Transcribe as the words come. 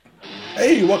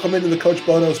Hey, welcome into the Coach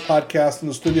Bono's podcast in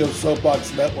the Studio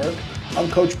Soapbox Network. I'm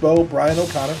Coach Bo, Brian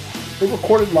O'Connor. We're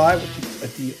recorded live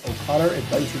at the O'Connor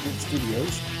Advisory Group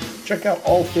Studios. Check out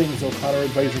all things O'Connor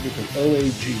Advisory Group at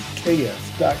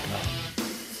oagks.com.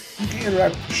 You can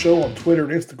interact with the show on Twitter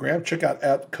and Instagram. Check out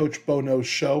at Coach Bono's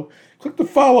Show. Click the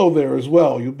follow there as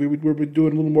well. We'll be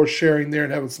doing a little more sharing there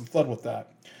and having some fun with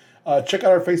that. Check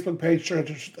out our Facebook page.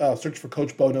 Search for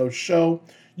Coach Bono's Show.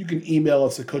 You can email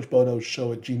us at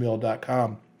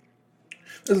coachbonoshow@gmail.com.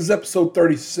 This is episode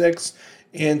 36,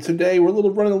 and today we're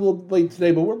running a little late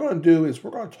today, but what we're going to do is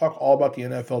we're going to talk all about the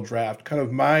NFL draft, kind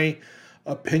of my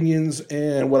opinions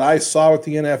and what I saw with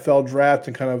the NFL draft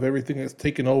and kind of everything that's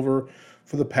taken over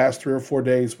for the past 3 or 4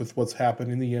 days with what's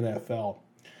happened in the NFL.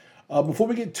 Before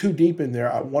we get too deep in there,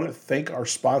 I want to thank our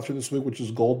sponsor this week, which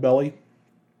is Goldbelly.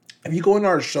 If you go into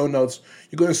our show notes,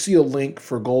 you're going to see a link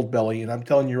for Goldbelly, and I'm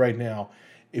telling you right now,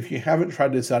 if you haven't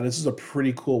tried this out, this is a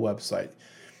pretty cool website.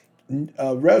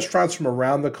 Restaurants from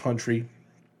around the country,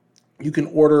 you can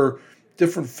order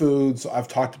different foods. I've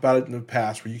talked about it in the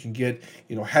past where you can get,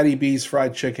 Hattie B's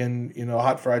fried chicken,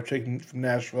 hot fried chicken from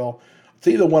Nashville. I'll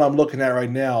tell you the one I'm looking at right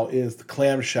now is the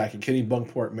Clam Shack in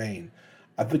Kennebunkport, Maine.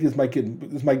 I think this might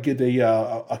get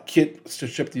a kit to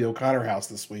ship to the O'Connor house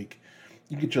this week.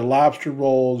 You get your lobster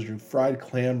rolls, your fried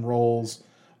clam rolls.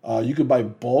 You can buy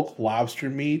bulk lobster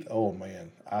meat. Oh man,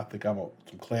 I think some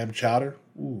clam chowder.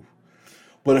 Ooh.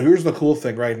 But here's the cool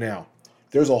thing right now.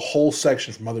 There's a whole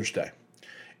section for Mother's Day.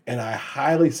 And I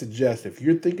highly suggest if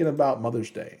you're thinking about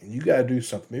Mother's Day and you got to do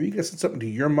something, maybe you got to send something to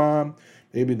your mom,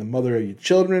 maybe the mother of your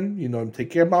children, take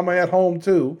care of mama at home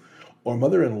too, or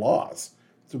mother-in-laws.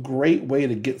 It's a great way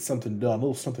to get something done, a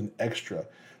little something extra.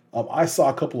 I saw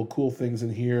a couple of cool things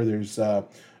in here. There's a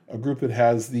group that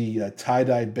has the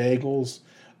tie-dye bagels.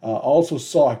 Also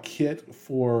saw a kit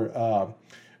for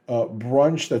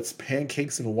brunch that's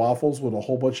pancakes and waffles with a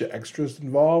whole bunch of extras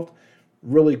involved.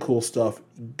 Really cool stuff.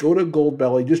 Go to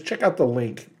Goldbelly. Just check out the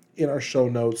link in our show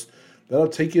notes. That'll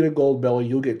take you to Goldbelly.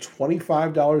 You'll get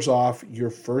 $25 off your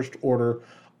first order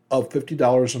of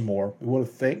 $50 or more. We want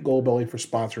to thank Goldbelly for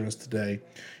sponsoring us today.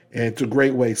 And it's a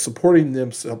great way. Supporting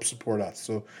them helps support us.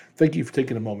 So thank you for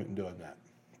taking a moment and doing that.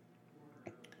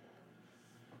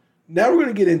 Now we're going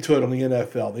to get into it on the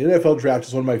NFL. The NFL draft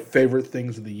is one of my favorite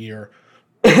things of the year.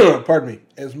 Pardon me.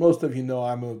 As most of you know,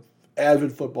 I'm an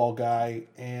avid football guy,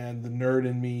 and the nerd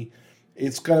in me,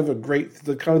 it's kind of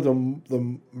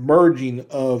the merging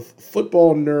of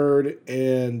football nerd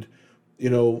and,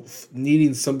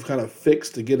 needing some kind of fix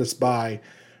to get us by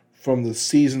from the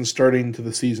season starting to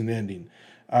the season ending.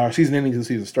 Season ending to the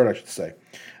season start, I should say.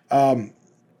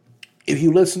 If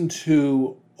you listen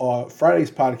to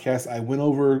Friday's podcast, I went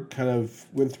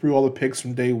through all the picks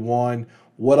from day one,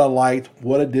 what I liked,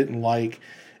 what I didn't like.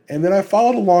 And then I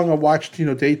followed along. I watched,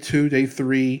 day 2, day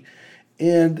 3.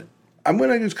 And I'm going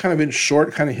to just kind of in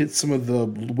short hit some of the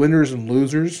winners and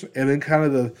losers. And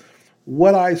then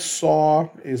what I saw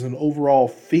is an overall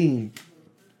theme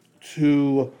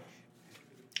to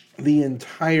the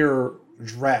entire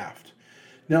draft.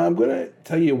 Now, I'm going to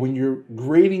tell you, when you're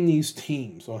grading these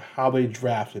teams on how they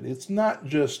drafted, it's not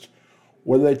just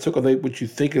whether they took what you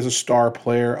think is a star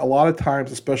player. A lot of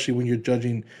times, especially when you're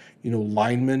judging,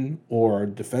 linemen or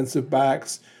defensive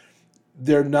backs,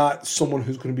 they're not someone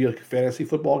who's going to be like fantasy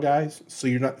football guys, so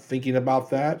you're not thinking about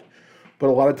that. But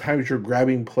a lot of times you're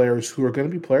grabbing players who are going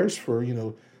to be players for,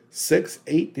 6,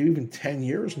 8, maybe even 10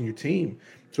 years on your team.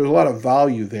 So there's a lot of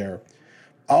value there.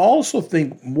 I also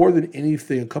think more than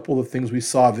anything, a couple of the things we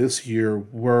saw this year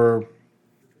were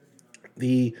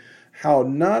how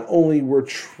not only there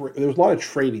was a lot of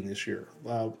trading this year.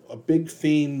 A big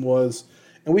theme was,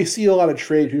 and we see a lot of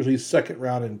trades usually second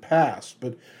round and past,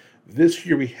 but this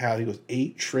year we had, I think it was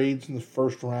 8 trades in the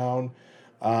first round,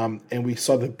 and we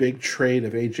saw the big trade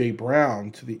of A.J. Brown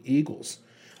to the Eagles.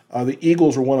 The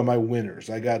Eagles were one of my winners.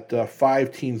 I got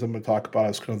 5 teams I'm going to talk about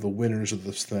as kind of the winners of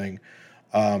this thing.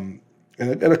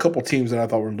 And a couple teams that I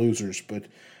thought were losers, but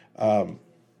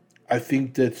I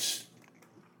think that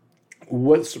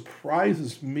what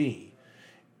surprises me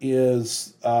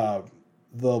is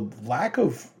the lack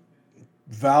of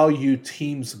value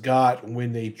teams got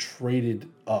when they traded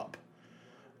up.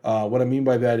 What I mean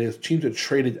by that is teams that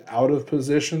traded out of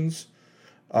positions.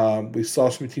 We saw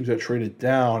some teams that traded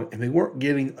down, and they weren't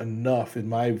getting enough, in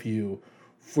my view,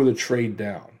 for the trade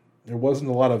down. There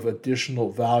wasn't a lot of additional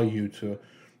value to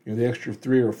the extra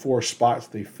 3 or 4 spots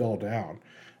they fell down.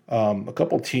 A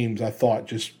couple teams I thought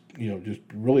just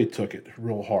really took it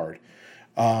real hard.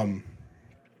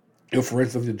 For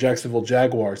instance, the Jacksonville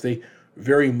Jaguars, they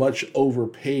very much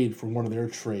overpaid for one of their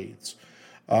trades.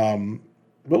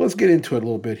 But let's get into it a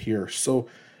little bit here. So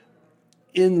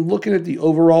in looking at the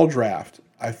overall draft,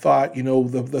 I thought, the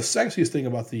sexiest thing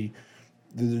about the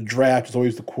draft is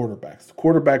always the quarterbacks. The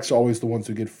quarterbacks are always the ones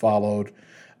who get followed.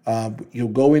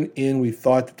 Going in, we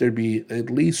thought that there'd be at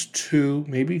least two,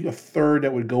 maybe a third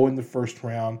that would go in the first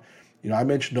round. I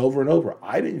mentioned over and over,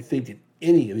 I didn't think that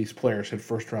any of these players had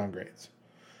first round grades.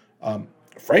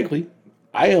 Frankly,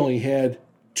 I only had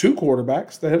two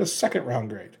quarterbacks that had a second round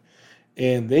grade,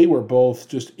 and they were both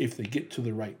just if they get to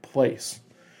the right place.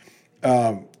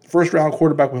 First round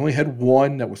quarterback, we only had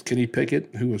one. That was Kenny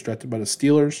Pickett, who was drafted by the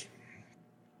Steelers.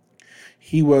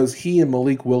 He and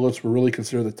Malik Willis were really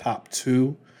considered the top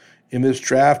two in this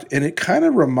draft, and it kind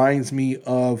of reminds me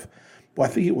of, I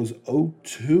think it was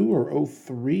 2002 or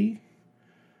 2003,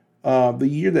 the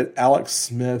year that Alex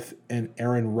Smith and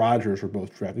Aaron Rodgers were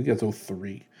both drafted. I think that's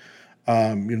 2003.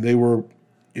 They were,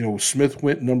 Smith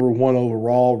went number one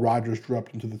overall. Rodgers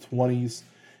dropped into the 20s,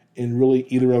 and really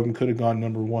either of them could have gone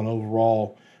number one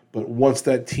overall. But once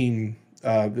that team,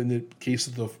 in the case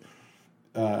of the,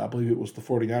 I believe it was the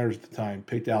 49ers at the time,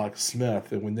 picked Alex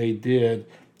Smith, and when they did,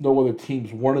 no other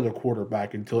teams wanted a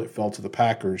quarterback until it fell to the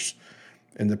Packers,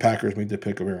 and the Packers made the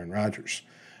pick of Aaron Rodgers.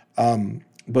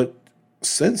 But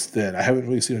since then, I haven't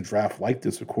really seen a draft like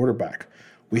this, a quarterback.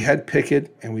 We had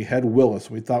Pickett and we had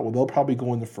Willis. We thought, well, they'll probably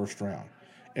go in the first round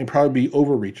and probably be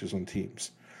overreaches on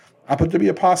teams. I thought there'd be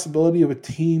a possibility of a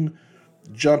team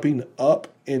jumping up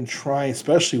and trying,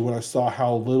 especially when I saw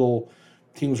how little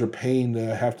teams are paying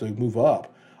to have to move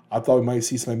up. I thought we might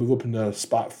see somebody move up into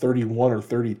spot 31 or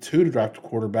 32 to draft a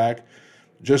quarterback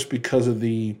just because of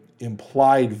the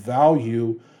implied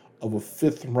value of a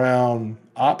fifth-round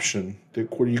option that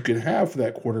you can have for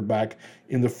that quarterback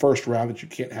in the first round that you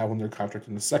can't have on their contract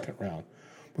in the second round.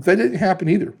 But that didn't happen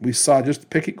either. We saw just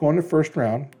Pickett going to the first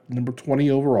round, number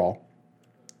 20 overall.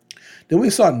 Then we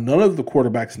saw none of the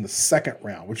quarterbacks in the second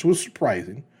round, which was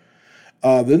surprising.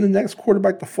 Then the next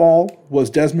quarterback to fall was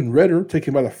Desmond Ridder,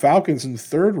 taken by the Falcons in the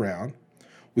third round.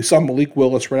 We saw Malik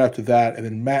Willis right after that, and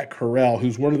then Matt Corral,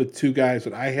 who's one of the two guys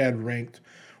that I had ranked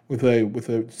with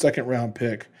a second-round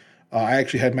pick. I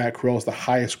actually had Matt Corral as the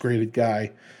highest-graded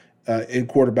guy in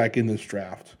quarterback in this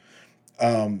draft.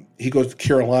 He goes to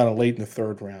Carolina late in the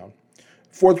third round.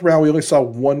 Fourth round, we only saw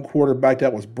one quarterback.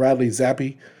 That was Bradley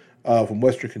Zappi from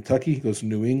Western Kentucky. He goes to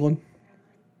New England.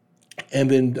 And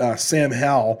then Sam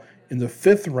Howell in the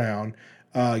fifth round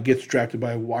gets drafted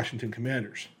by Washington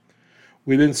Commanders.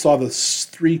 We then saw the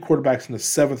three quarterbacks in the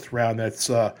seventh round. That's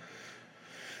South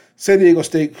Dakota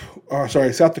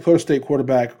State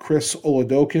quarterback Chris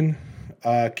Oladokun,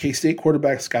 K-State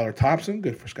quarterback Skylar Thompson,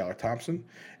 good for Skylar Thompson,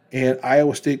 and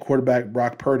Iowa State quarterback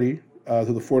Brock Purdy to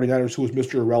the 49ers, who was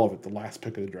Mr. Irrelevant, the last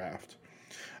pick of the draft.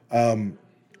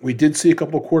 We did see a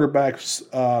couple of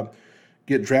quarterbacks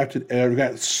get drafted,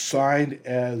 got signed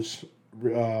as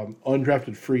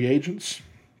undrafted free agents.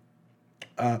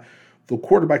 The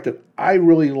quarterback that I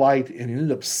really liked and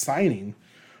ended up signing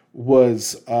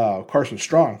was Carson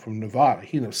Strong from Nevada.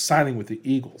 He ended up signing with the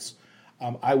Eagles.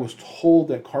 I was told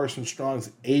that Carson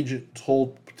Strong's agent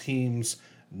told teams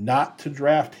not to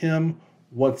draft him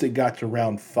once it got to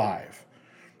round 5,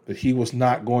 that he was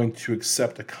not going to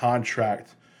accept a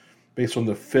contract based on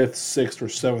the 5th, 6th, or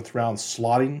 7th round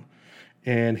slotting,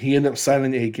 and he ended up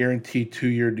signing a guaranteed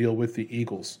 2-year deal with the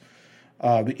Eagles.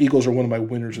 The Eagles are one of my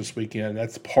winners this weekend.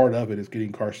 That's part of it, is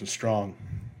getting Carson Strong.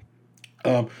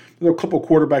 There are a couple of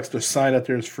quarterbacks to sign out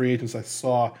there as free agents. I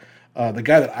saw the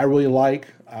guy that I really like,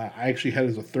 I actually had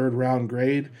as a third-round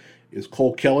grade, is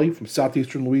Cole Kelly from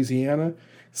southeastern Louisiana.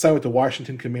 Signed with the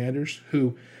Washington Commanders,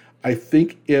 who I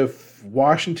think if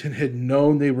Washington had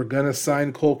known they were going to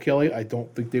sign Cole Kelly, I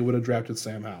don't think they would have drafted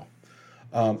Sam Howell.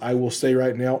 I will say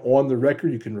right now, on the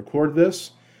record, you can record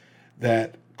this,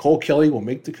 that Cole Kelly will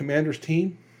make the Commanders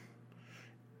team,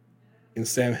 and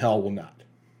Sam Howell will not.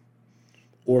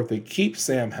 Or if they keep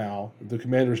Sam Howell, if the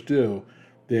Commanders do,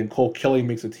 then Cole Kelly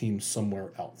makes a team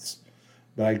somewhere else.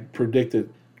 But I predict that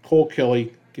Cole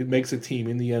Kelly makes a team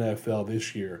in the NFL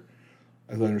this year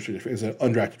as an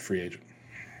undrafted free agent.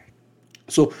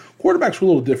 So quarterbacks were a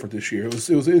little different this year. It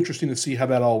was interesting to see how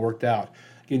that all worked out.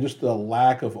 Again, just the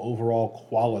lack of overall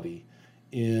quality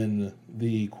in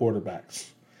the quarterbacks.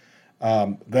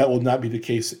 That will not be the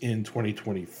case in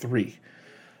 2023.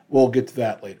 We'll get to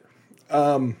that later.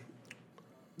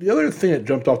 The other thing that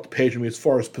jumped off the page to me as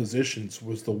far as positions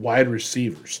was the wide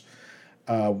receivers.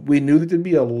 We knew that there'd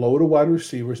be a load of wide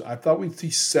receivers. I thought we'd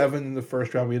see 7 in the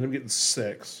first round. We ended up getting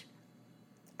 6.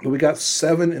 But we got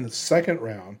 7 in the second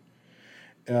round,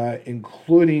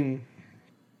 including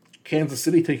Kansas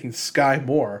City taking Sky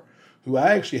Moore, who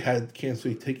I actually had Kansas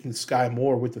City taking Sky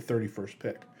Moore with the 31st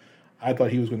pick. I thought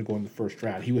he was going to go in the first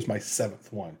round. He was my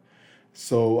 7th one.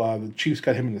 So the Chiefs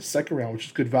got him in the second round, which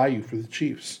is good value for the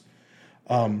Chiefs.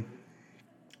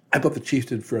 I thought the Chiefs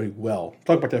did very well.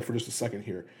 Talk about that for just a second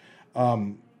here.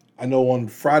 I know on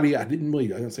Friday I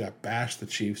didn't say I bashed the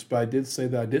Chiefs, but I did say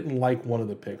that I didn't like one of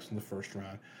the picks in the first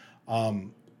round.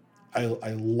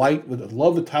 I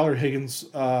love the Tyler Higgins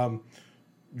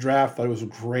draft. Thought it was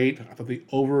great. I thought they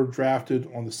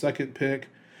overdrafted on the second pick,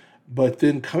 but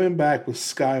then coming back with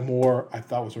Sky Moore, I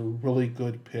thought was a really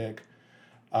good pick.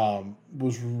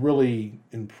 Was really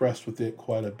impressed with it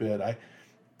quite a bit. I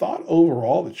thought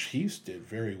overall the Chiefs did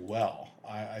very well.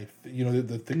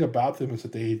 The thing about them is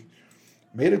that they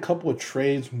made a couple of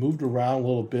trades, moved around a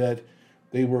little bit.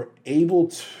 They were able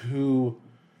to,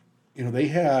 they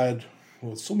had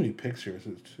so many picks here.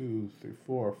 So it's 2, 3,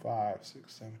 4, 5,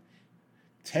 6, 7,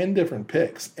 10 different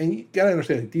picks, and you gotta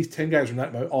understand these 10 guys are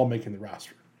not all making the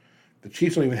roster. The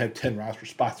Chiefs don't even have 10 roster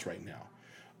spots right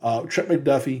now. Trent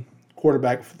McDuffie,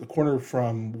 quarterback, the corner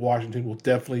from Washington,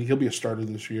 he'll be a starter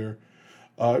this year.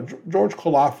 George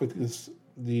Kolafik is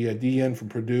the DN from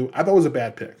Purdue. I thought it was a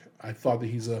bad pick. I thought that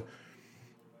he's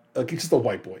just a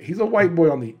white boy. He's a white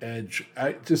boy on the edge.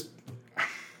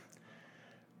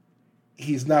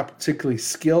 He's not particularly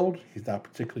skilled. He's not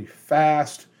particularly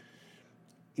fast.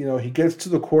 He gets to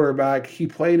the quarterback. He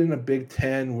played in a Big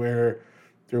Ten where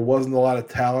there wasn't a lot of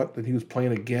talent that he was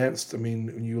playing against. I mean,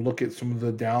 when you look at some of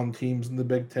the down teams in the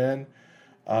Big Ten,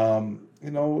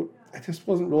 I just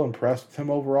wasn't real impressed with him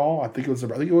overall. I think it was a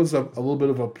little bit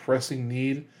of a pressing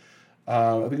need.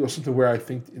 I think it was something where I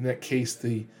think in that case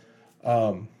the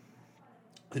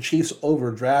Chiefs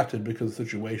overdrafted because of the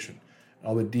situation.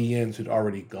 All the DNs had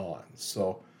already gone,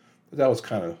 so that was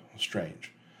kind of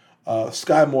strange.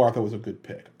 Sky Moore, I thought was a good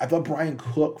pick. I thought Brian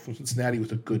Cook from Cincinnati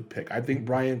was a good pick. I think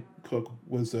Brian Cook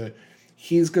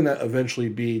he's going to eventually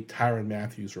be Tyrann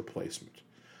Mathieu' replacement.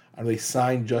 They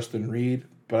signed Justin Reed,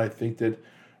 but I think that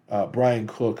Brian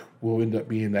Cook will end up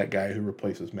being that guy who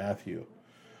replaces Mathieu.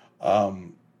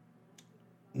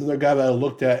 Another guy that I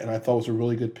looked at and I thought was a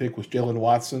really good pick was Jalen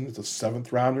Watson. It's a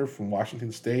 7th rounder from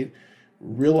Washington State.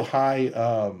 Real high,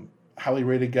 highly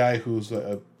rated guy who's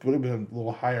would have been a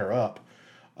little higher up.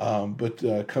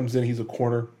 But comes in, he's a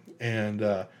corner,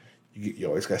 and you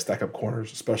always got to stack up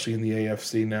corners, especially in the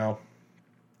AFC now.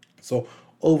 So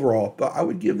overall, but I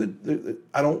would give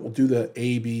I don't do the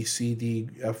A, B, C, D,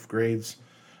 F grades,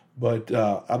 but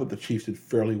I thought the Chiefs did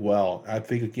fairly well. I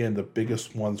think, again, the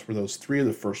biggest ones were those 3 of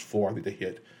the first 4 I think they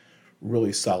hit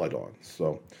really solid on.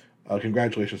 So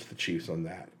congratulations to the Chiefs on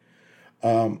that.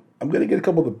 I'm going to get a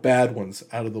couple of the bad ones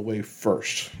out of the way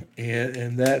first,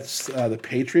 and that's the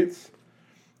Patriots.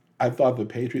 I thought the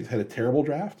Patriots had a terrible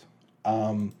draft.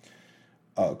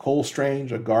 Cole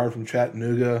Strange, a guard from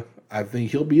Chattanooga, I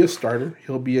think he'll be a starter.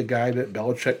 He'll be a guy that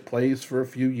Belichick plays for a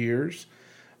few years.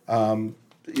 The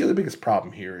biggest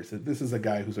problem here is that this is a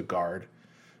guy who's a guard,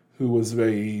 who was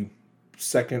a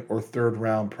 2nd or 3rd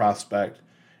round prospect,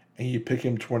 and you pick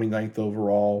him 29th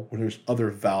overall when there's other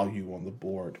value on the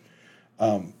board.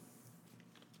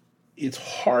 It's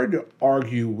hard to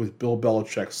argue with Bill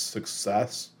Belichick's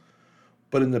success,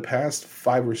 but in the past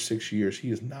 5 or 6 years, he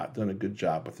has not done a good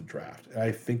job with the draft. And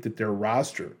I think that their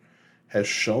roster has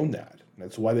shown that.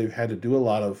 That's why they've had to do a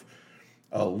lot of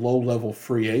low-level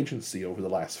free agency over the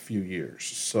last few years.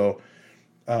 So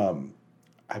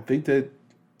I think that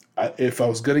if I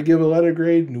was going to give a letter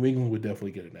grade, New England would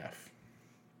definitely get an F.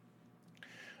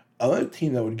 Another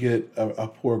team that would get a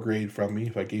poor grade from me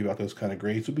if I gave out those kind of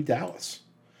grades would be Dallas.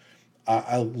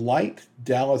 I liked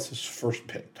Dallas's first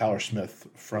pick, Tyler Smith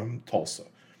from Tulsa.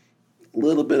 A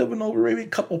little bit of an overrated, a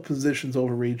couple positions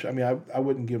overreach. I mean, I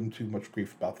wouldn't give him too much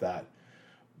grief about that.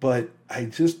 But I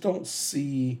just don't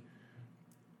see,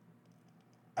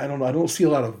 I don't see a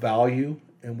lot of value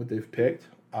in what they've picked.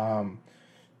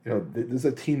 This is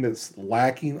a team that's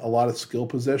lacking a lot of skill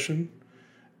position,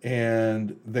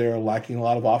 and they're lacking a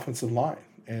lot of offensive line.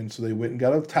 And so they went and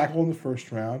got a tackle in the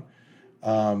first round.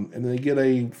 And then they get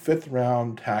a 5th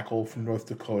round tackle from North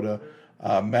Dakota,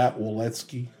 Matt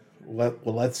Waletzko.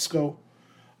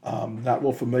 Not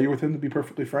real familiar with him, to be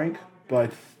perfectly frank,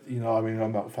 but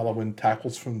I'm not following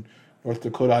tackles from North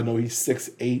Dakota. I know he's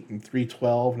 6'8" and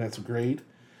 312, and that's great.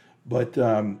 But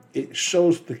it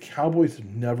shows the Cowboys have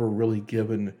never really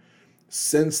given,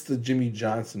 since the Jimmy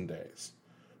Johnson days,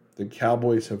 the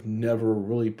Cowboys have never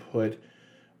really put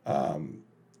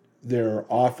their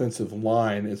offensive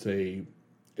line is a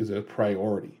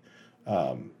priority.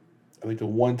 I think the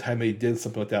one time they did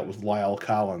something like that was Lyle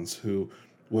Collins, who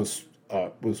was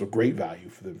a great value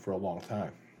for them for a long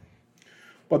time.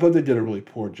 But I thought they did a really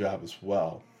poor job as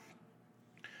well.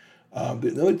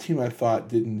 The other team I thought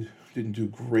didn't do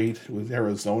great was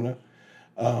Arizona.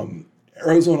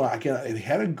 Arizona, again, they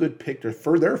had a good pick. Their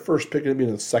first pick going to be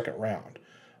in the second round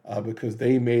because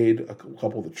they made a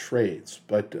couple of the trades.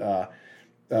 But Trey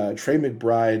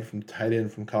McBride from tight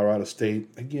end from Colorado State,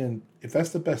 again, if that's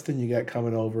the best thing you got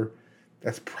coming over,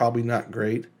 that's probably not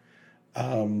great.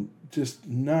 Just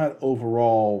not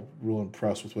overall real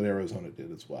impressed with what Arizona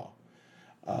did as well.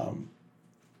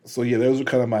 So, yeah, those are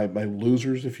kind of my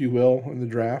losers, if you will, in the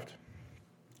draft.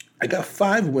 I got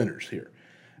 5 winners here.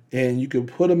 And you can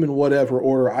put them in whatever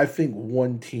order. I think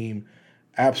one team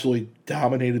absolutely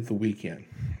dominated the weekend.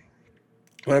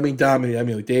 When I mean dominated, I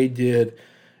mean like they did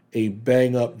a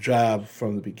bang-up job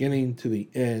from the beginning to the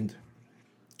end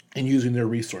in using their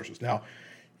resources. Now,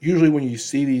 usually when you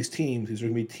see these teams are going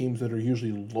to be teams that are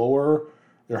usually lower,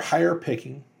 they're higher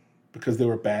picking because they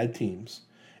were bad teams.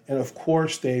 And of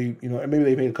course, they, maybe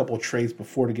they made a couple of trades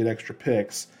before to get extra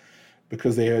picks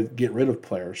because they had to get rid of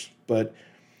players. But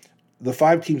the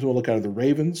 5 teams we'll look at are the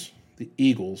Ravens, the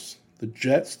Eagles, the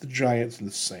Jets, the Giants, and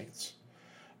the Saints.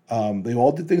 They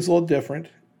all did things a little different.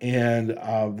 And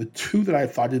the 2 that I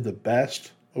thought did the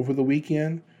best over the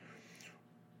weekend,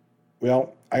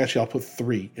 well, I'll put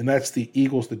 3. And that's the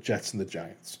Eagles, the Jets, and the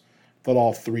Giants. Thought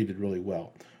all 3 did really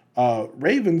well.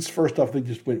 Ravens, first off, they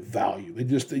just went value.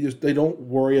 They don't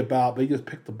worry about, they just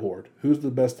pick the board. Who's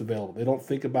the best available? They don't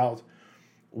think about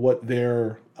what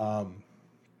their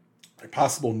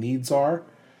possible needs are.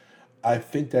 I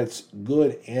think that's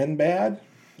good and bad.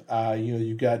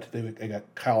 They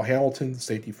got Kyle Hamilton, the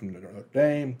safety from Notre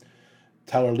Dame,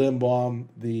 Tyler Linbaum,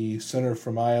 the center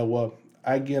from Iowa.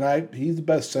 Again, he's the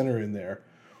best center in there.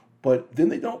 But then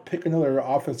they don't pick another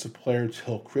offensive player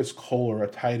till Chris Kohler, a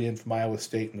tight end from Iowa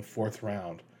State in the 4th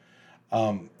round.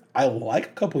 I like a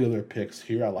couple of other picks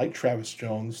here. I like Travis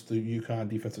Jones, the UConn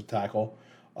defensive tackle.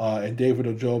 And David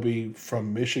Ojobi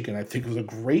from Michigan, I think was a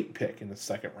great pick in the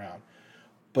 2nd round.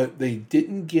 But they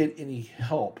didn't get any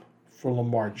help for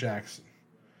Lamar Jackson.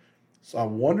 So I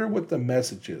wonder what the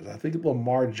message is. I think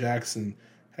Lamar Jackson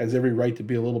has every right to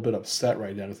be a little bit upset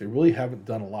right now because they really haven't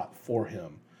done a lot for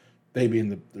him, they being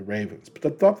the Ravens. But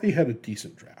I thought they had a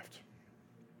decent draft.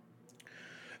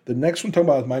 The next one I'm talking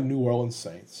about is my New Orleans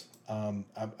Saints. I'm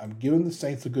giving the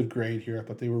Saints a good grade here. I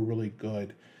thought they were really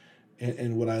good.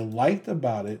 And what I liked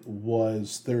about it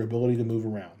was their ability to move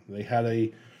around. They had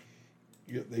they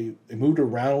moved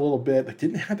around a little bit. They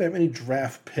didn't have that many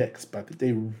draft picks, but I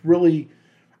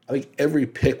think every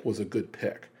pick was a good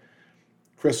pick.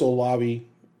 Chris Olave,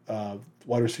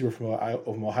 wide receiver from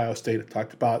Ohio State, I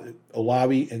talked about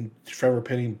Olave and Trevor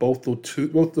Penning, both the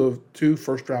 2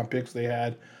 first-round picks they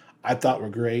had, I thought were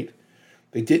great.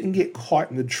 They didn't get caught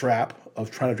in the trap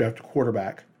of trying to draft a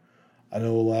quarterback. I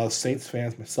know a lot of Saints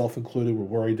fans, myself included, were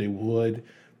worried they would.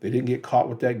 They didn't get caught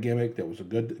with that gimmick. That was a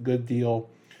good deal.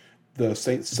 The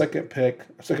Saints' second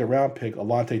round pick,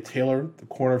 Alontae Taylor, the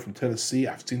corner from Tennessee.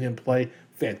 I've seen him play.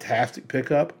 Fantastic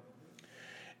pickup.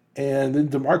 And then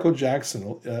DeMarco Jackson,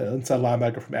 inside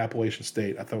linebacker from Appalachian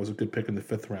State. I thought was a good pick in the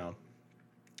 5th round.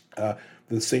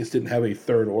 The Saints didn't have a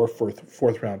 3rd or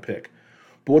 4th round pick.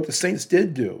 But what the Saints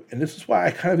did do, and this is why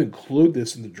I kind of include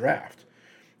this in the draft,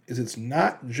 is it's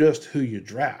not just who you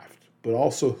draft, but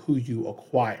also who you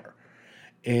acquire.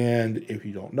 And if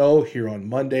you don't know, here on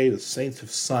Monday, the Saints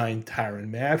have signed Tyrann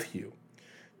Mathieu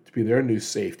to be their new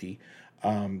safety.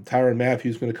 Tyrann Mathieu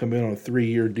is going to come in on a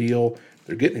 3-year deal.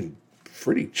 They're getting him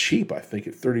pretty cheap, I think,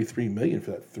 at $33 million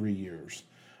for that 3 years.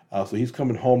 So he's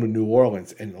coming home to New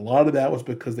Orleans, and a lot of that was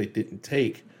because they didn't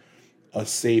take a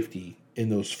safety in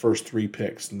those first 3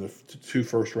 picks, and the 2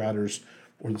 first rounders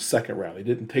or the 2nd round. They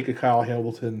didn't take a Kyle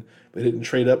Hamilton. They didn't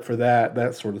trade up for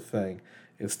that sort of thing.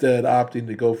 Instead, opting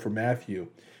to go for Mathieu.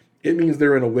 It means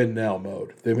they're in a win-now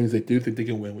mode. That means they do think they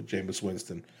can win with Jameis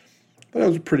Winston. But that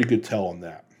was a pretty good tell on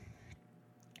that.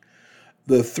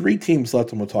 The 3 teams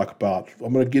left I'm going to talk about,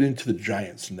 I'm going to get into the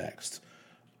Giants next.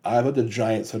 I thought the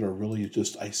Giants had really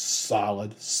just a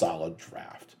solid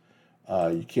draft.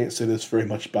 You can't say this very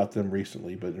much about them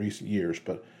recently, but in recent years.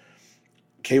 But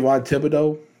Kayvon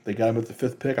Thibodeau, they got him at the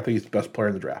 5th pick. I think he's the best player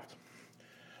in the draft.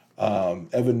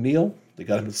 Evan Neal, they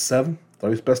got him at 7. Thought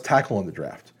he was the best tackle in the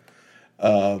draft.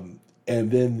 And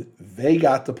then they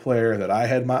got the player that I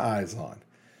had my eyes on.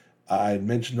 I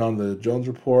mentioned on the Jones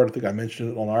Report, I think I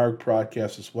mentioned it on our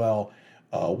broadcast as well,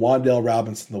 Wan'Dale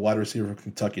Robinson, the wide receiver from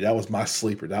Kentucky. That was my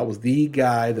sleeper. That was the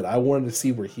guy that I wanted to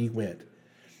see where he went.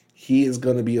 He is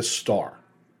going to be a star.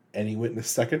 And he went in the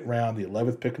 2nd round, the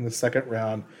 11th pick in the 2nd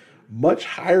round, much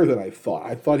higher than I thought.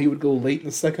 I thought he would go late in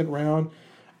the 2nd round.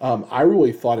 I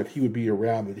really thought if he would be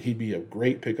around, that he'd be a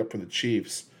great pickup for the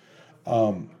Chiefs.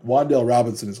 Wan'Dale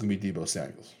Robinson is going to be Deebo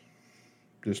Samuels.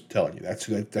 Just telling you, that's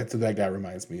who that guy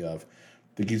reminds me of.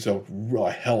 think he's a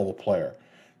hell of a player.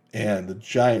 And the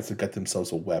Giants have got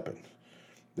themselves a weapon.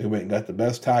 They went and got the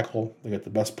best tackle. They got the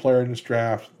best player in this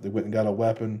draft. They went and got a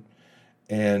weapon.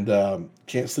 And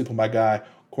can't sleep on my guy,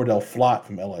 Cordell Flott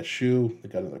from LSU. They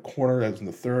got in the corner. That was in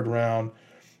the third round.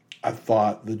 I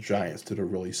thought the Giants did a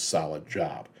really solid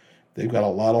job. They've got a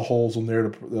lot of holes in there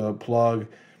to plug.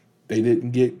 They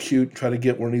didn't get cute, try to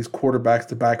get one of these quarterbacks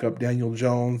to back up Daniel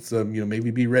Jones. Maybe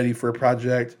be ready for a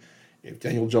project. If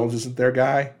Daniel Jones isn't their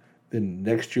guy, then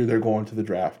next year they're going to the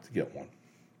draft to get one.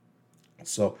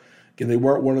 So, again, they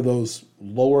weren't one of those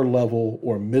lower level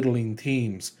or middling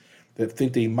teams that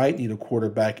think they might need a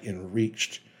quarterback and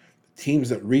reached. The teams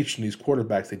that reached in these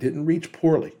quarterbacks, they didn't reach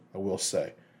poorly, I will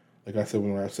say. Like I said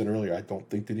when I said earlier, I don't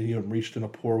think that any of them reached in a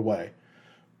poor way.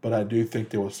 But I do think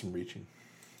there was some reaching.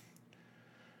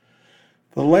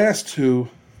 The last two,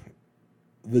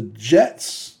 the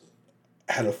Jets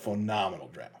had a phenomenal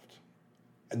draft.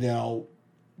 Now,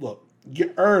 look,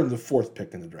 you earned the 4th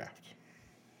pick in the draft.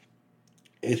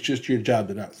 It's just your job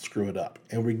to not screw it up.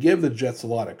 And we give the Jets a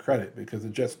lot of credit because the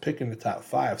Jets pick in the top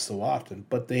 5 so often,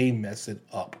 but they mess it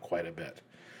up quite a bit.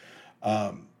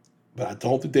 But I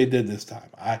don't think they did this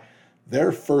time.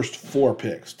 Their first 4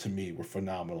 picks, to me, were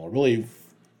phenomenal. Really,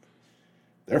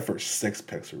 their first 6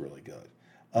 picks are really good.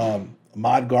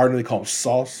 Ahmad Gardner, they call him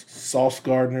Sauce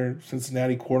Gardner,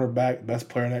 Cincinnati cornerback, best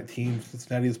player on that team,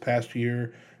 Cincinnati this past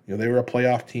year. They were a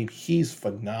playoff team. He's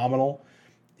phenomenal.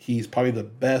 He's probably the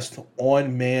best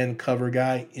on-man cover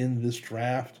guy in this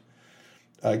draft.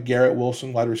 Garrett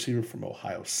Wilson, wide receiver from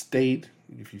Ohio State.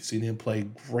 If you've seen him play,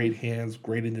 great hands,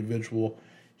 great individual.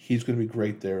 He's going to be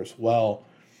great there as well.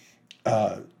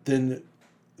 Then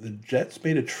the Jets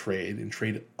made a trade and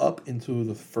traded up into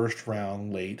the first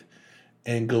round late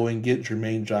and go and get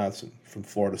Jermaine Johnson from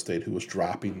Florida State, who was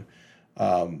dropping.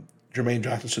 Jermaine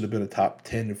Johnson should have been a top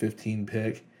 10 to 15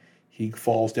 pick. He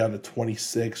falls down to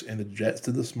 26, and the Jets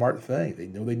did the smart thing. They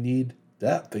know they need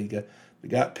depth. They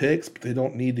got picks, but they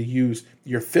don't need to use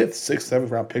your 5th, 6th,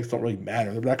 7th round picks. Don't really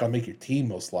matter. They're not going to make your team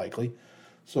most likely.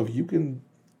 So if you can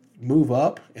move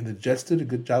up, and the Jets did a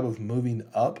good job of moving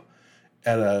up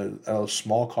at a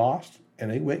small cost,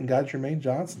 and they went and got Jermaine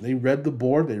Johnson. They read the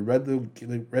board. They read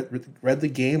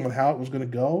the game on how it was going to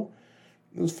go.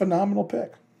 It was a phenomenal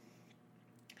pick.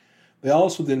 They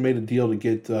also then made a deal to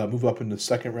get move up in the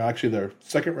second round. Actually, their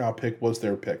second round pick was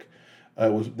their pick.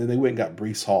 Then they went and got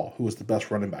Breece Hall, who was the best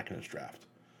running back in this draft.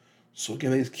 So again,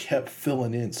 they just kept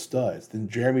filling in studs. Then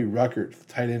Jeremy Ruckert, the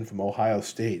tight end from Ohio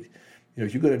State.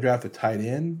 If you're going to draft a tight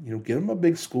end, get him a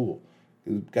big school.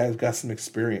 The guy's got some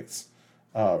experience.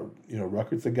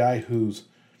 Ruckert's a guy who's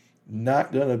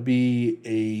not going to be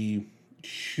a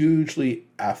hugely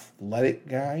athletic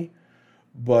guy,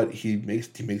 but he makes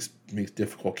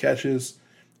difficult catches.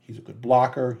 He's a good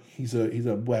blocker. He's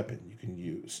a weapon you can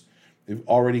use. They've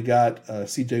already got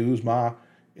C.J. Uzomah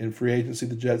in free agency.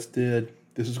 The Jets did.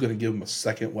 This is going to give him a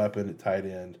second weapon at tight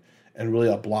end and really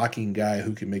a blocking guy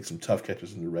who can make some tough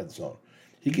catches in the red zone.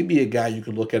 He can be a guy you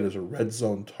could look at as a red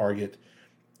zone target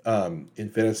in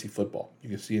fantasy football. You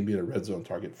can see him being a red zone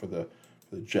target for the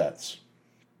Jets.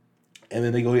 And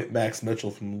then they go get Max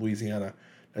Mitchell from Louisiana.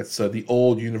 That's the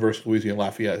old University of Louisiana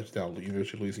Lafayette. It's down the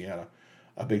University of Louisiana.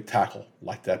 A big tackle.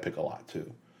 Like that pick a lot,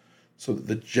 too. So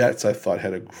the Jets, I thought,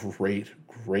 had a great,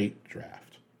 great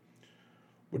draft.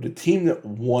 But the team that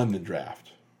won the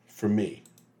draft, for me,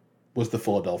 was the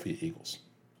Philadelphia Eagles.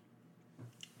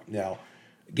 Now,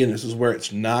 again, this is where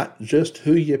it's not just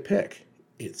who you pick.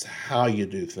 It's how you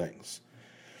do things.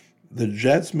 The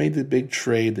Jets made the big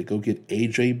trade to go get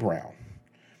A.J. Brown.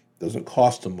 Doesn't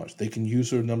cost them much. They can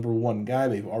use their number 1 guy.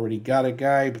 They've already got a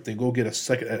guy, but they go get a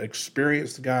second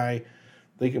experienced guy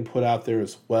they can put out there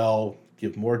as well,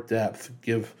 give more depth,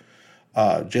 give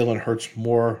Jalen Hurts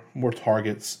more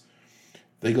targets.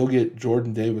 They go get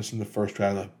Jordan Davis in the first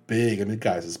round. The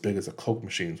guy's as big as a Coke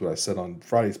machine is what I said on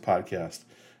Friday's podcast.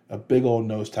 A big old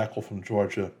nose tackle from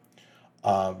Georgia.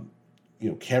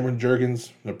 Cameron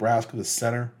Jurgens, Nebraska, the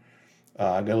center.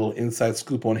 I got a little inside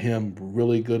scoop on him.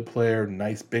 Really good player,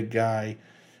 nice big guy.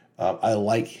 I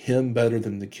like him better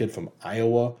than the kid from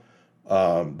Iowa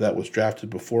that was drafted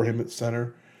before him at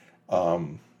center.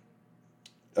 So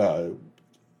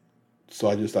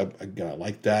I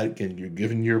like that. Again, you're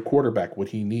giving your quarterback what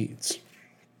he needs.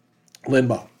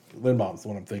 Lindbaum's the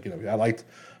one I'm thinking of. I like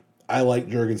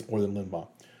Jurgens more than Lindbaum.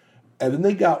 And then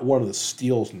they got one of the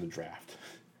steals in the draft.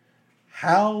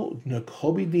 How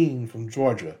Nakobe Dean from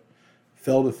Georgia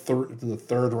fell to the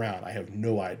third round, I have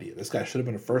no idea. This guy should have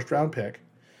been a first-round pick.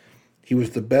 He was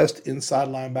the best inside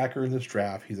linebacker in this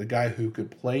draft. He's a guy who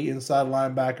could play inside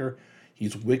linebacker.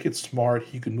 He's wicked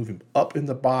smart. You can move him up in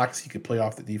the box. He could play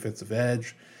off the defensive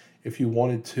edge if you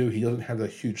wanted to. He doesn't have the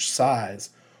huge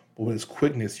size, but with his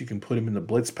quickness, you can put him in the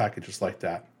blitz packages like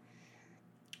that.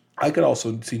 I could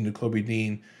also see Nakobe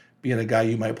Dean being a guy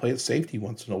you might play at safety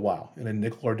once in a while in a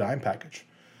nickel or dime package.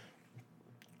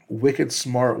 Wicked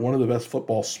smart, one of the best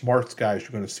football smarts guys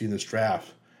you're going to see in this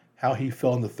draft. How he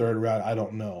fell in the third round, I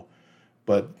don't know.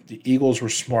 But the Eagles were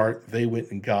smart. They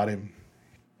went and got him.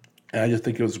 And I just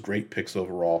think it was great picks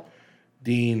overall.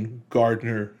 Dean,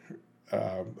 Gardner,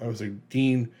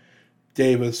 Dean,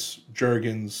 Davis,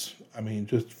 Jurgens. I mean,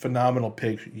 just phenomenal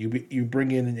picks. You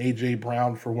bring in an A.J.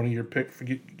 Brown for one of your picks.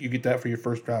 You get that for your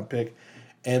first round pick.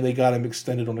 And they got him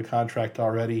extended on the contract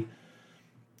already.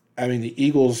 I mean, the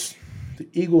Eagles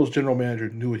general manager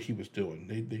knew what he was doing.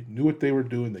 They knew what they were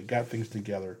doing. They got things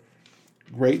together.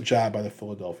 Great job by the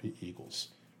Philadelphia Eagles.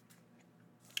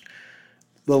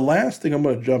 The last thing I'm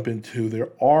going to jump into,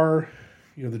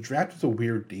 the draft is a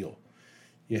weird deal.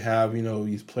 You have,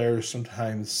 these players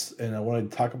sometimes, and I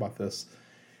wanted to talk about this,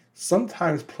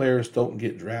 sometimes players don't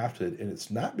get drafted, and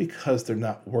it's not because they're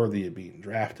not worthy of being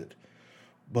drafted,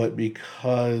 but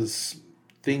because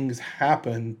things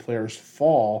happen, players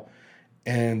fall,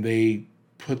 and they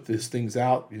put these things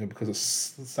out, because of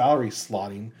salary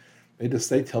slotting.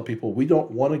 They tell people, we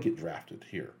don't want to get drafted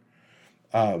here.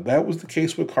 That was the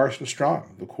case with Carson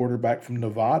Strong, the quarterback from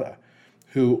Nevada,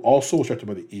 who also was drafted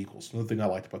by the Eagles. Another thing I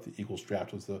liked about the Eagles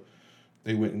draft was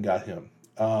they went and got him.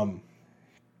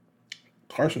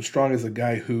 Carson Strong is a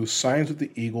guy who signs with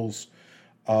the Eagles,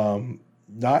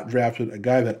 not drafted, a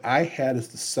guy that I had as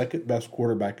the second best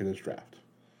quarterback in this draft.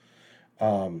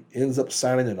 Ends up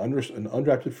signing an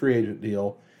undrafted free agent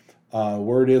deal.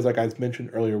 Word is, like I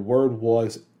mentioned earlier, word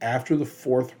was after the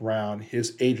fourth round,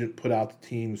 his agent put out the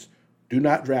teams, do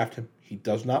not draft him. He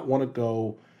does not want to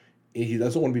go. He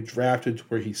doesn't want to be drafted to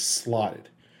where he's slotted.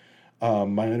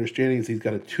 My understanding is he's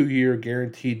got a 2-year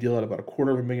guaranteed deal at about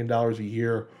 $250,000 a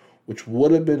year, which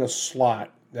would have been a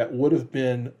slot. That would have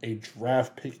been a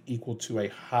draft pick equal to a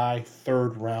high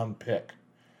third-round pick.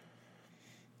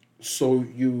 So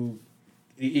the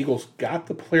Eagles got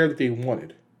the player that they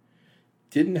wanted.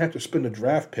 Didn't have to spend a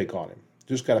draft pick on him.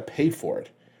 Just got to pay for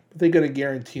it. But they got to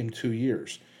guarantee him 2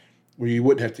 years, where you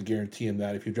wouldn't have to guarantee him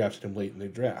that if you drafted him late in the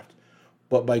draft.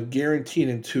 But by guaranteeing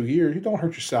him 2 years, you don't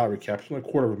hurt your salary cap. It's only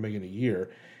 $250,000 a year.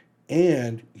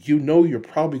 And you're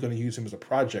probably going to use him as a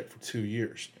project for 2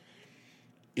 years.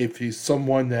 If he's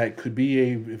someone that could be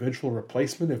a eventual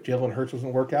replacement if Jalen Hurts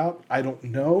doesn't work out, I don't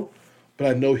know. But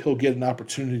I know he'll get an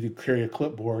opportunity to carry a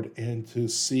clipboard and to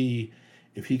see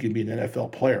if he can be an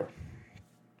NFL player.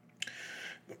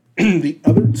 The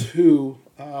other two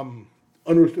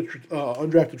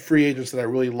undrafted free agents that I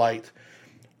really liked,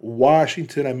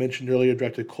 Washington, I mentioned earlier,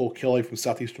 drafted Cole Kelly from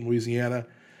Southeastern Louisiana.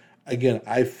 Again,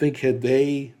 I think had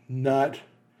they known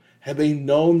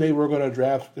they were going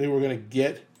to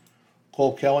get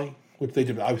Cole Kelly, which they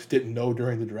obviously didn't know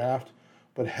during the draft,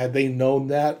 but had they known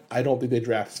that, I don't think they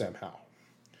draft Sam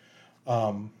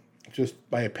Howell. Just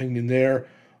my opinion there.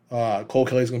 Cole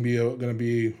Kelly is going to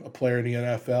be a player in the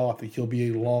NFL. I think he'll be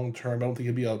a long term. I don't think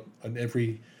he'll be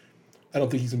I don't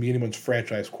think he's going to be anyone's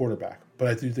franchise quarterback, but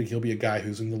I do think he'll be a guy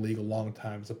who's in the league a long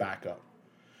time as a backup.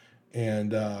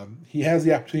 And he has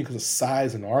the opportunity because of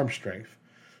size and arm strength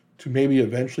to maybe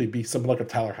eventually be something like a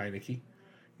Tyler Heineke,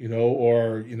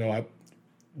 or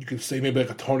you could say maybe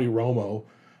like a Tony Romo.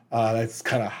 That's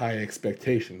kind of high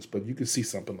expectations, but you could see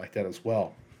something like that as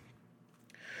well.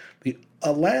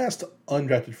 The last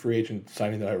undrafted free agent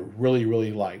signing that I really,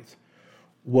 really liked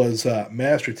was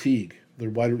Master Teague, the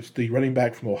running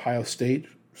back from Ohio State,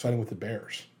 signing with the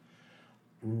Bears.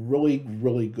 Really,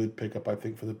 really good pickup, I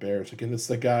think, for the Bears. Again, this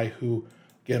is a guy who,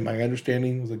 again, my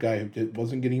understanding was a guy who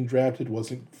wasn't getting drafted, he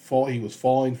was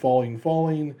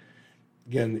falling.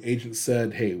 Again, the agent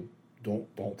said, hey,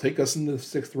 don't take us in the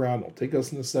 6th round, don't take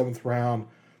us in the 7th round.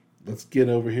 Let's get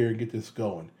over here and get this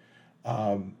going.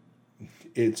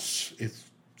 It's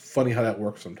funny how that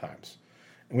works sometimes.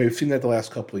 And we've seen that the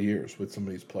last couple of years with some of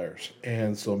these players.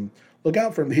 And so look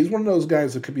out for him. He's one of those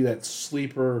guys that could be that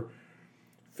sleeper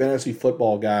fantasy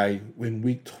football guy when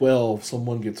week 12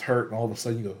 someone gets hurt and all of a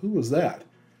sudden you go, who was that?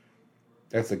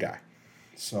 That's the guy.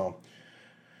 So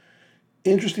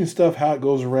interesting stuff how it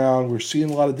goes around. We're seeing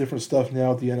a lot of different stuff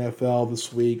now at the NFL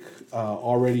this week.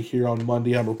 Already here on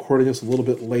Monday. I'm recording this a little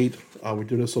bit late. We're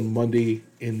doing this on Monday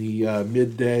in the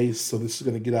midday, so this is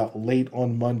going to get out late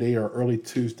on Monday or early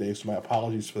Tuesday, so my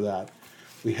apologies for that.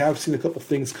 We have seen a couple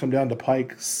things come down the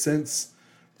pike since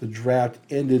the draft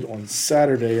ended on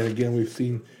Saturday, and again, we've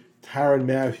seen Tyrann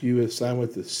Mathieu has signed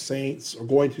with the Saints, or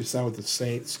going to sign with the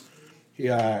Saints.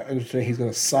 I understand he's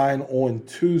going to sign on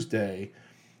Tuesday.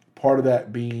 Part of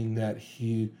that being that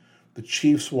the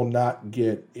Chiefs will not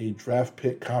get a draft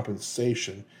pick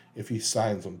compensation if he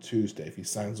signs on Tuesday. If he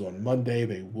signs on Monday,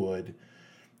 they would.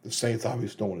 The Saints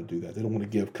obviously don't want to do that. They don't want to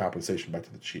give compensation back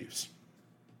to the Chiefs.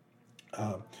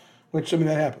 Which, I mean,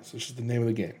 that happens. It's just the name of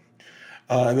the game.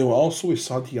 And then we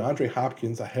saw DeAndre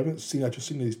Hopkins. I've just seen that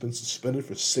he's been suspended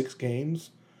for 6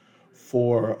 games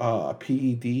for a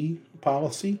PED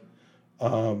policy.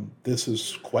 This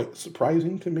is quite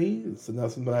surprising to me. It's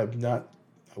nothing that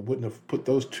I wouldn't have put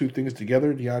those two things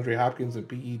together, DeAndre Hopkins and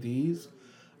PEDs.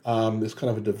 It's kind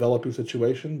of a developing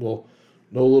situation. We'll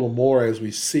know a little more as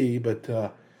we see, but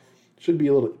it should be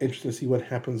a little interesting to see what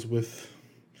happens with.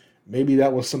 Maybe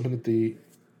that was something that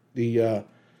the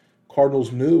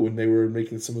Cardinals knew when they were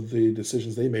making some of the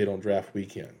decisions they made on draft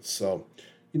weekend. So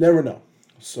you never know.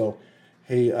 So,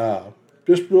 hey,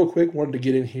 just real quick, wanted to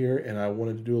get in here, and I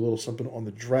wanted to do a little something on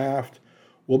the draft.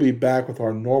 We'll be back with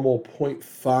our normal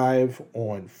 0.5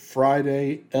 on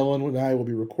Friday. Ellen and I will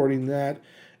be recording that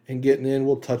and getting in.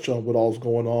 We'll touch on what all's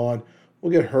going on.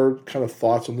 We'll get her kind of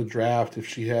thoughts on the draft if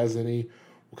she has any.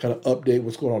 We'll kind of update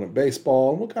what's going on in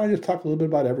baseball, and we'll kind of just talk a little bit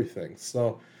about everything.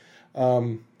 So,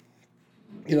 it'll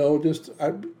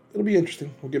be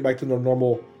interesting. We'll get back to the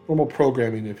normal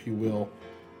programming, if you will,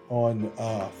 on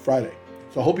Friday.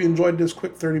 So I hope you enjoyed this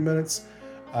quick 30 minutes.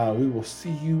 We will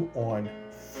see you on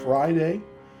Friday.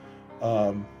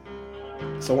 So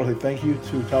I want to say thank you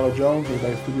to Tyler Jones and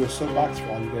the Studio Soapbox for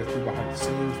all you guys do behind the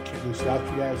scenes. Can't do this without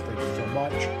you guys. Thank you so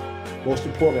much. Most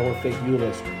importantly, I want to thank you,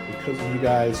 listeners. Because of you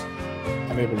guys,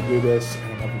 I'm able to do this,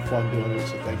 and I'm having fun doing it,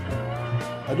 so thank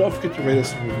you. Don't forget to rate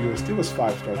us and review us. Give us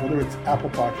 5 stars, whether it's Apple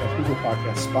Podcasts, Google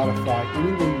Podcasts, Spotify,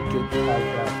 anywhere you get the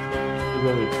podcast. We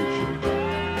really appreciate it.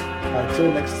 Until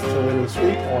later this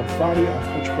week on Friday,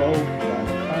 I'm Coach Bo, Ryan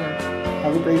O'Connor.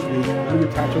 Have a great week. Remember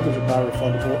your time tokens are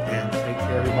non-refundable, and take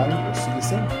care, everybody. We'll see you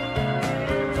soon.